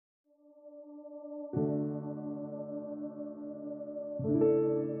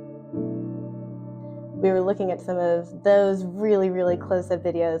We were looking at some of those really, really close-up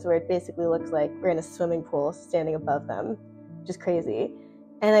videos where it basically looks like we're in a swimming pool standing above them, which is crazy.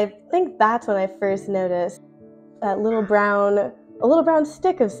 And I think that's when I first noticed that a little brown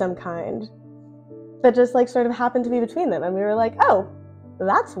stick of some kind that just like sort of happened to be between them. And we were like, oh,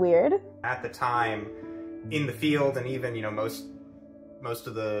 that's weird. At the time, in the field, and even, you know, most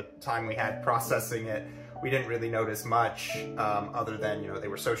of the time we had processing it, we didn't really notice much other than, you know, they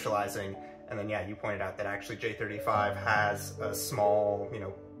were socializing. And then, yeah, you pointed out that actually J35 has a small, you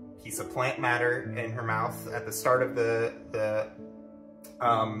know, piece of plant matter in her mouth at the start of the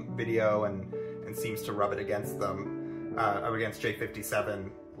video, and seems to rub it against them, against J57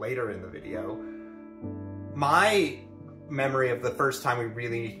 later in the video. My memory of the first time we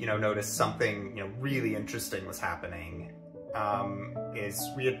really, you know, noticed something, you know, really interesting was happening is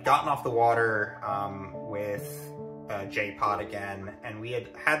we had gotten off the water with J-Pod again, and we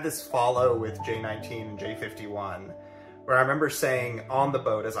had this follow with J19 and J51, where I remember saying on the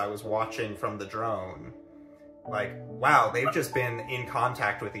boat as I was watching from the drone, like, wow, they've just been in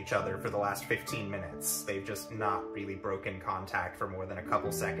contact with each other for the last 15 minutes. They've just not really broken contact for more than a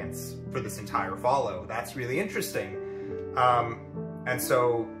couple seconds for this entire follow. That's really interesting. And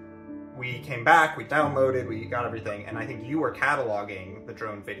so we came back, we downloaded, we got everything, and I think you were cataloging the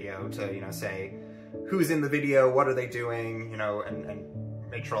drone video to, you know, say who's in the video, what are they doing, you know, and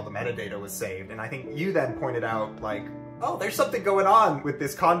make sure all the metadata was saved. And I think you then pointed out, like, oh, there's something going on with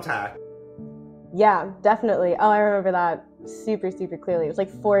this contact. Yeah, definitely. Oh, I remember that super, super clearly. It was like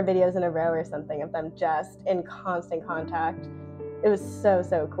 4 videos in a row or something of them just in constant contact. It was so,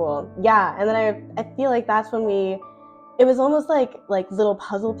 so cool. Yeah, and then I feel like that's when it was almost like little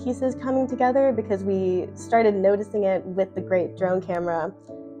puzzle pieces coming together, because we started noticing it with the great drone camera,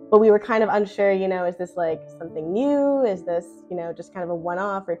 but we were kind of unsure, you know, is this like something new? Is this, you know, just kind of a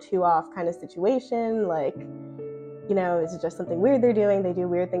one-off or two-off kind of situation? Like, you know, is it just something weird they're doing? They do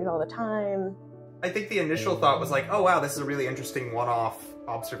weird things all the time. I think the initial thought was like, oh wow, this is a really interesting one-off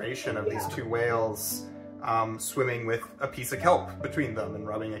observation of these 2 whales swimming with a piece of kelp between them and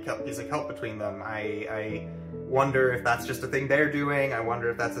rubbing a piece of kelp between them. I wonder if that's just a thing they're doing. I wonder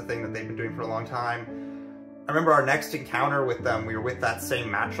if that's a thing that they've been doing for a long time. I remember our next encounter with them, we were with that same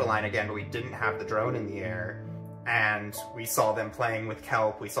matroline again, but we didn't have the drone in the air. And we saw them playing with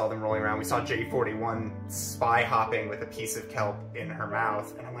kelp, we saw them rolling around, we saw J41 spy hopping with a piece of kelp in her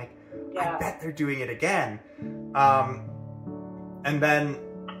mouth. And I'm like, I bet they're doing it again. And then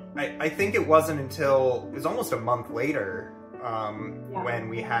I think it wasn't until, it was almost a month later, when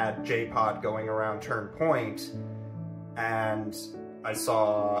we had J-Pod going around Turn Point, and I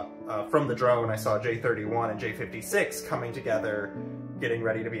saw, from the drone, I saw J31 and J56 coming together, getting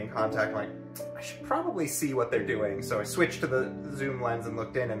ready to be in contact. Like, I should probably see what they're doing. So I switched to the zoom lens and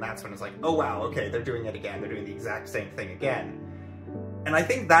looked in, and that's when it's like, oh wow, okay, they're doing it again. They're doing the exact same thing again. And I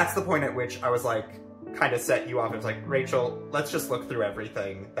think that's the point at which I was like, kind of set you off. It was like, Rachel, let's just look through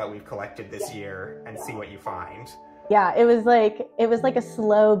everything that we've collected this year and see what you find. Yeah, it was like a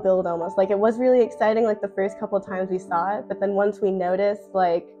slow build almost. Like, it was really exciting like the first couple of times we saw it, but then once we noticed,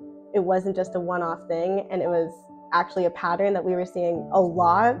 like, it wasn't just a one-off thing, and it was actually a pattern that we were seeing a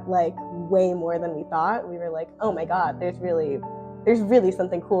lot, like way more than we thought. We were like, oh my God, there's really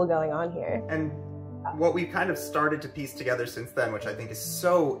something cool going on here. And what we've kind of started to piece together since then, which I think is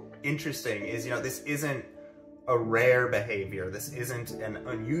so interesting, is, you know, this isn't a rare behavior. This isn't an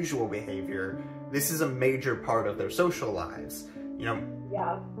unusual behavior. This is a major part of their social lives. You know,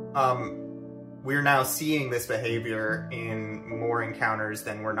 we're now seeing this behavior in more encounters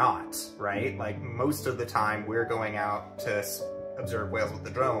than we're not, right? Like, most of the time we're going out to observe whales with the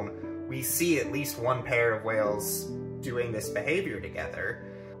drone, we see at least one pair of whales doing this behavior together.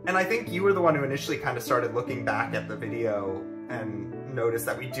 And I think you were the one who initially kind of started looking back at the video and noticed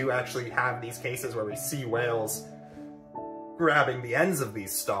that we do actually have these cases where we see whales grabbing the ends of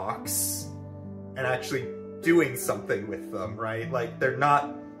these stalks and actually doing something with them, right? Like, they're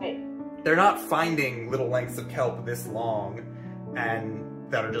not finding little lengths of kelp this long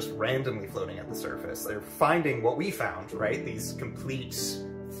and that are just randomly floating at the surface. They're finding what we found, right? These complete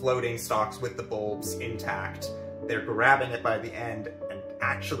floating stalks with the bulbs intact. They're grabbing it by the end and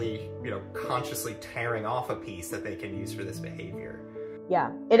actually, you know, consciously tearing off a piece that they can use for this behavior.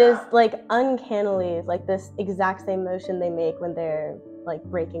 Yeah, it is like uncannily like this exact same motion they make when they're like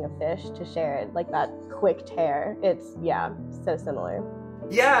breaking a fish to share it, like that quick tear. It's, yeah, so similar.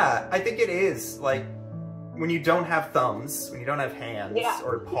 Yeah, I think it is. Like, when you don't have thumbs, when you don't have hands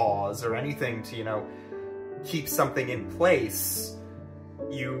or paws or anything to, you know, keep something in place,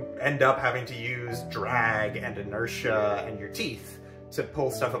 you end up having to use drag and inertia and your teeth to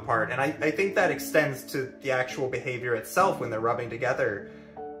pull stuff apart. And I think that extends to the actual behavior itself when they're rubbing together.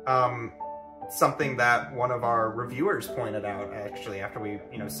 Something that one of our reviewers pointed out, actually, after we,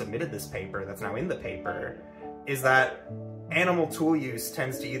 submitted this paper that's now in the paper, is that animal tool use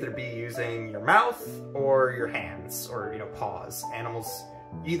tends to either be using your mouth or your hands, or, paws. Animals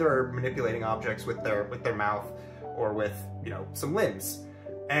either are manipulating objects with their mouth or with, some limbs.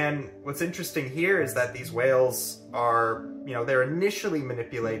 And what's interesting here is that these whales are, they're initially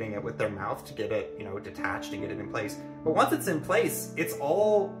manipulating it with their mouth to get it, detached and get it in place. But once it's in place, it's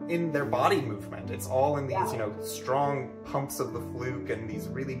all in their body movement. It's all in these, strong pumps of the fluke and these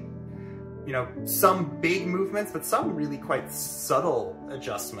really, some big movements, but some really quite subtle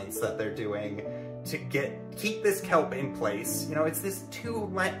adjustments that they're doing to keep this kelp in place. It's this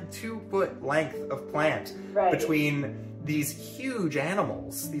 2-foot length of plant between these huge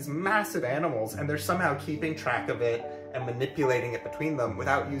animals, these massive animals, and they're somehow keeping track of it and manipulating it between them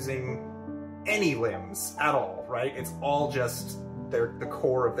without using any limbs at all, right? It's all just the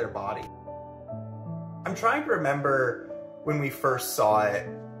core of their body. I'm trying to remember when we first saw it,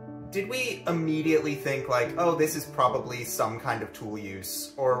 did we immediately think like, oh, this is probably some kind of tool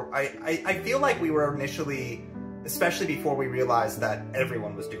use? Or I feel like we were initially, especially before we realized that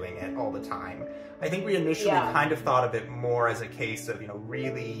everyone was doing it all the time, I think we initially kind of thought of it more as a case of,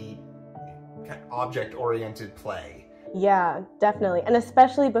 really kind of object-oriented play. Yeah, definitely. And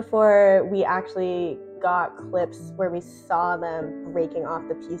especially before we actually got clips where we saw them breaking off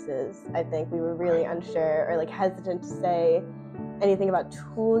the pieces, I think we were really unsure or hesitant to say anything about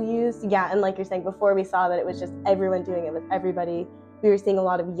tool use. Yeah, and like you're saying, before we saw that it was just everyone doing it with everybody, we were seeing a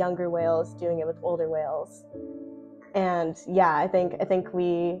lot of younger whales doing it with older whales. And yeah, I think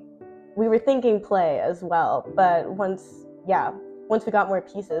we were thinking play as well, but once we got more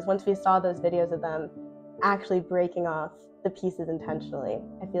pieces, once we saw those videos of them actually breaking off the pieces intentionally,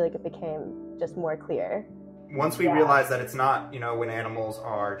 I feel like it became just more clear. Once we realized that it's not, when animals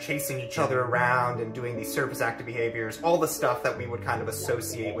are chasing each other around and doing these surface active behaviors, all the stuff that we would kind of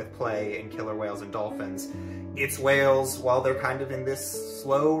associate with play in killer whales and dolphins, it's whales while they're kind of in this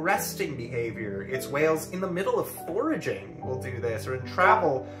slow resting behavior. It's whales in the middle of foraging will do this, or in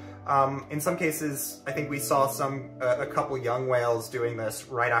travel. In some cases, I think we saw a couple young whales doing this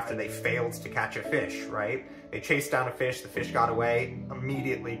right after they failed to catch a fish, right? They chased down a fish, the fish got away,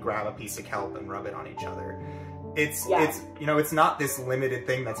 immediately grab a piece of kelp and rub it on each other. It's not this limited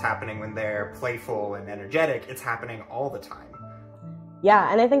thing that's happening when they're playful and energetic, it's happening all the time.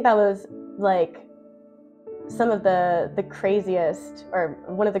 Yeah, and I think that was some of the craziest, or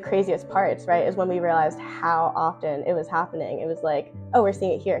one of the craziest parts, right, is when we realized how often it was happening. It was like, oh, we're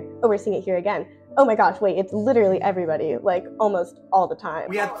seeing it here. Oh, we're seeing it here again. Oh my gosh, wait, it's literally everybody, almost all the time.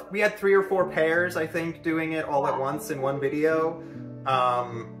 We had 3 or 4 pairs, I think, doing it all at once in one video.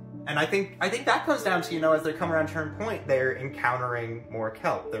 And I think that comes down to, as they come around Turn Point, they're encountering more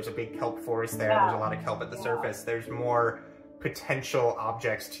kelp. There's a big kelp forest there. There's a lot of kelp at the surface. There's more potential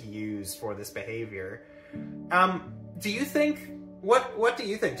objects to use for this behavior. Do you think, what do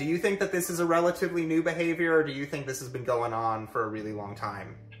you think? Do you think that this is a relatively new behavior, or do you think this has been going on for a really long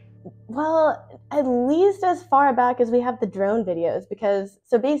time? Well, at least as far back as we have the drone videos,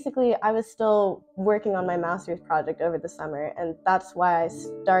 so basically I was still working on my master's project over the summer, and that's why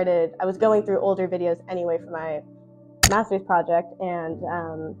I was going through older videos anyway for my master's project,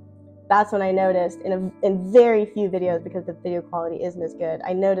 and that's when I noticed in very few videos, because the video quality isn't as good,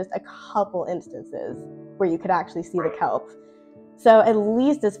 I noticed a couple instances where you could actually see the kelp. So at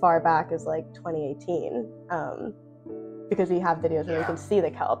least as far back as 2018, because we have videos where we can see the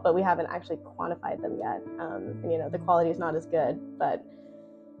kelp, but we haven't actually quantified them yet. And the quality is not as good, but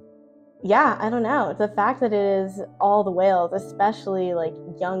yeah, I don't know. The fact that it is all the whales, especially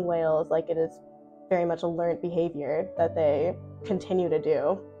young whales, it is very much a learned behavior that they continue to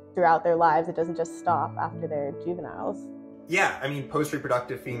do throughout their lives. It doesn't just stop after they're juveniles. Yeah, I mean,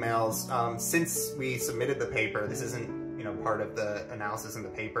 post-reproductive females, since we submitted the paper, this isn't, part of the analysis in the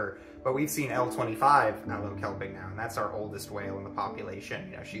paper, but we've seen L25 allokelping now, and that's our oldest whale in the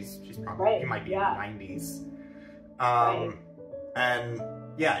population. She's probably, she might be in the 90s. And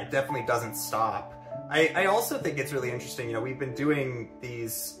yeah, it definitely doesn't stop. I also think it's really interesting, we've been doing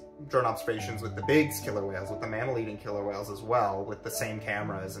these drone observations with the big killer whales, with the mammal-eating killer whales as well, with the same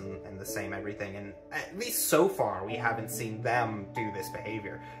cameras and the same everything, and at least so far we haven't seen them do this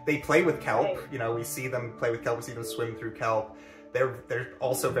behavior. They play with kelp, we see them play with kelp, we see them swim through kelp. They're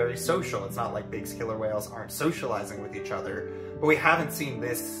also very social. It's not like big killer whales aren't socializing with each other, but we haven't seen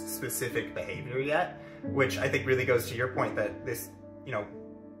this specific behavior yet, which I think really goes to your point that this,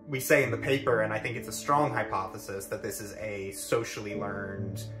 we say in the paper, and I think it's a strong hypothesis, that this is a socially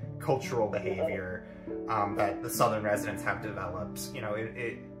learned cultural behavior that the southern residents have developed. You know,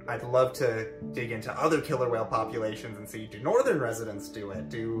 I'd love to dig into other killer whale populations and see, do northern residents do it?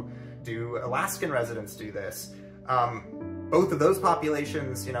 Do Alaskan residents do this? Both of those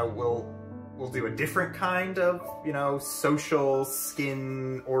populations, you know, will do a different kind of, you know, social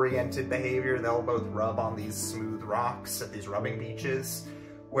skin-oriented behavior. They'll both rub on these smooth rocks at these rubbing beaches.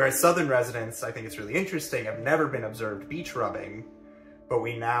 Whereas southern residents, I think it's really interesting, have never been observed beach rubbing, but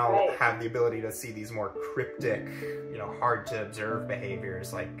we now have the ability to see these more cryptic, you know, hard to observe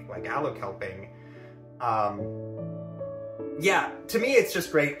behaviors like allokelping. Yeah, to me it's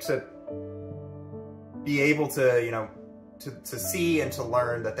just great to be able to, you know, to see and to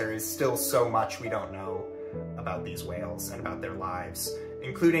learn that there is still so much we don't know about these whales and about their lives,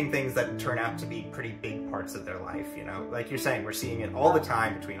 including things that turn out to be pretty big parts of their life, you know? Like you're saying, we're seeing it all the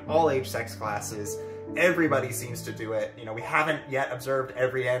time between all age sex classes. Everybody seems to do it. You know, we haven't yet observed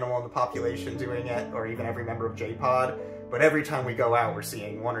every animal in the population doing it, or even every member of J-Pod, but every time we go out, we're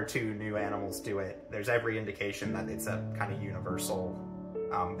seeing 1 or 2 new animals do it. There's every indication that it's a kind of universal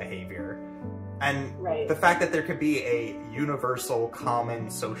behavior. And the fact that there could be a universal, common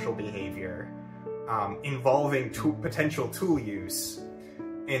social behavior involving potential tool use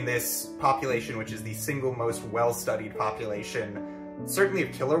in this population, which is the single most well-studied population, certainly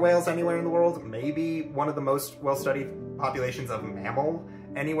of killer whales anywhere in the world, maybe one of the most well-studied populations of mammal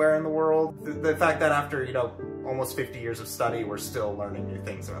anywhere in the world. The fact that after, you know, almost 50 years of study, we're still learning new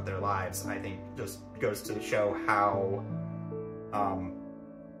things about their lives, I think just goes to show how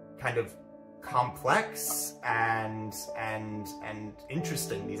kind of complex and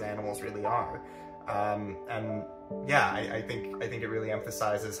interesting these animals really are. And yeah, I think it really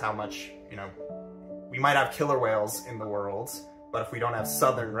emphasizes how much, you know, we might have killer whales in the world, but if we don't have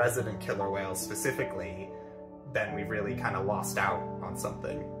southern resident killer whales specifically, then we've really kind of lost out on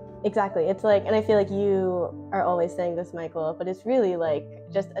something. Exactly. It's like, and I feel like you are always saying this, Michael, but it's really like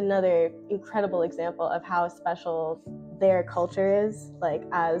just another incredible example of how special their culture is, like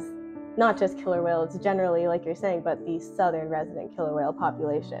as not just killer whales generally, like you're saying, but the southern resident killer whale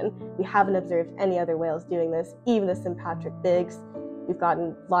population. We haven't observed any other whales doing this, even the sympatric bigs. We've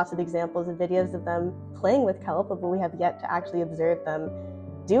gotten lots of examples and videos of them playing with kelp, but we have yet to actually observe them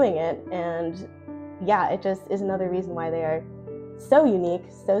doing it. And yeah, it just is another reason why they are so unique,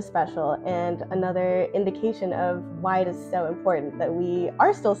 so special, and another indication of why it is so important that we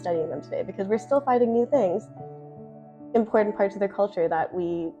are still studying them today, because we're still finding new things, important parts of their culture that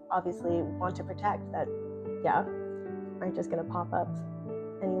we obviously want to protect, that, yeah, aren't just going to pop up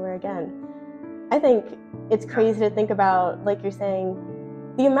anywhere again. I think it's crazy to think about, like you're saying,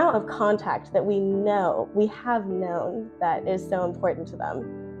 the amount of contact that we have known that is so important to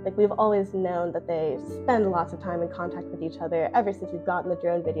them. Like, we've always known that they spend lots of time in contact with each other. Ever since we've gotten the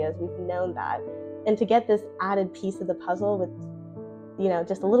drone videos, we've known that. And to get this added piece of the puzzle with, you know,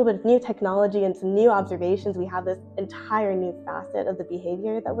 just a little bit of new technology and some new observations, we have this entire new facet of the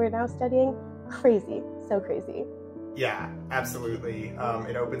behavior that we're now studying. Crazy, so crazy. Yeah, absolutely.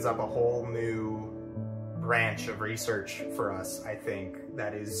 It opens up a whole new branch of research for us, I think,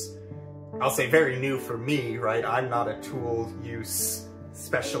 that is, I'll say, very new for me, right? I'm not a tool use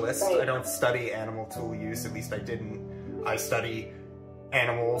specialist. I don't study animal tool use, at least I didn't. I study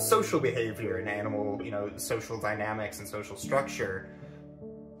animal social behavior and animal, you know, social dynamics and social structure.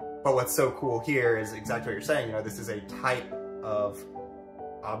 But what's so cool here is exactly what you're saying, you know, this is a type of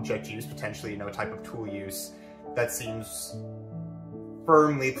object use, potentially, you know, a type of tool use that seems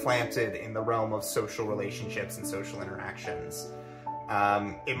firmly planted in the realm of social relationships and social interactions.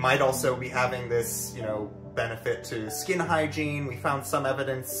 It might also be having this, you know, benefit to skin hygiene. We found some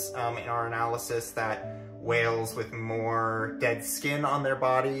evidence in our analysis that whales with more dead skin on their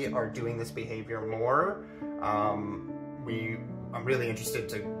body are doing this behavior more. I'm really interested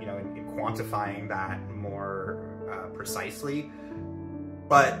to, you know, in quantifying that more precisely.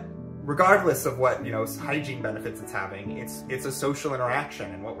 But regardless of what, you know, hygiene benefits it's having, it's a social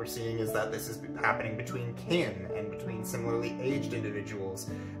interaction, and what we're seeing is that this is happening between kin and between similarly aged individuals.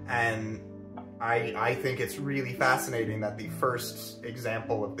 And I think it's really fascinating that the first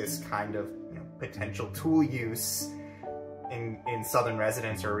example of this kind of, you know, potential tool use in southern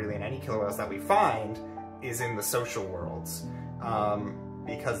residents, or really in any killer whales that we find, is in the social worlds.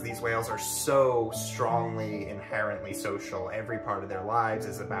 Because these whales are so strongly, inherently social. Every part of their lives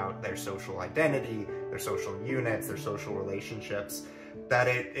is about their social identity, their social units, their social relationships, that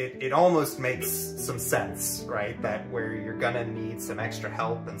it almost makes some sense, right? That where you're gonna need some extra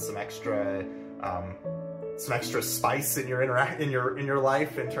help and some extra some extra spice in your in your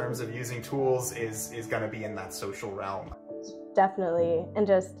life in terms of using tools is going to be in that social realm. Definitely. And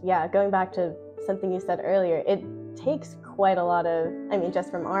just, yeah, going back to something you said earlier, it takes quite a lot of, I mean,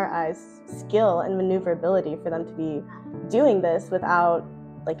 just from our eyes, skill and maneuverability for them to be doing this without,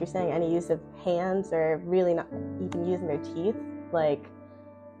 like you're saying, any use of hands or really not even using their teeth. Like,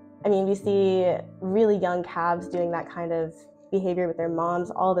 I mean, we see really young calves doing that kind of behavior with their moms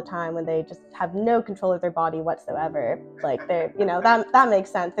all the time when they just have no control of their body whatsoever. Like, they're, you know, that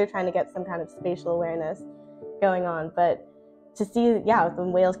makes sense. They're trying to get some kind of spatial awareness going on. But to see, yeah,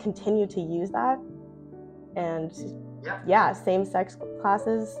 when whales continue to use that, and yeah, same-sex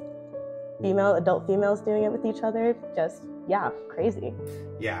classes, adult females doing it with each other, just, yeah, crazy.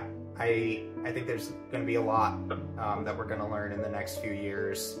 Yeah, I think there's going to be a lot that we're going to learn in the next few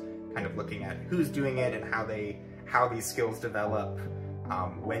years, kind of looking at who's doing it and how these skills develop,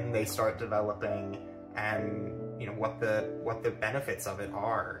 when they start developing, and you know what the benefits of it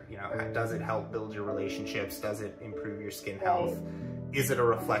are. You know, does it help build your relationships? Does it improve your skin health? Is it a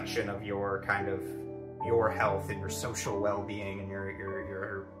reflection of your kind of your health and your social well-being and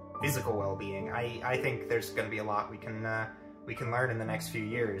your physical well-being? I think there's going to be a lot we can learn in the next few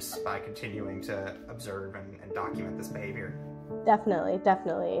years by continuing to observe and document this behavior. Definitely,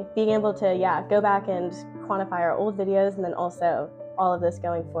 definitely. Being able to, yeah, go back and quantify our old videos, and then also all of this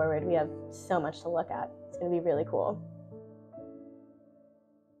going forward, we have so much to look at. It's going to be really cool.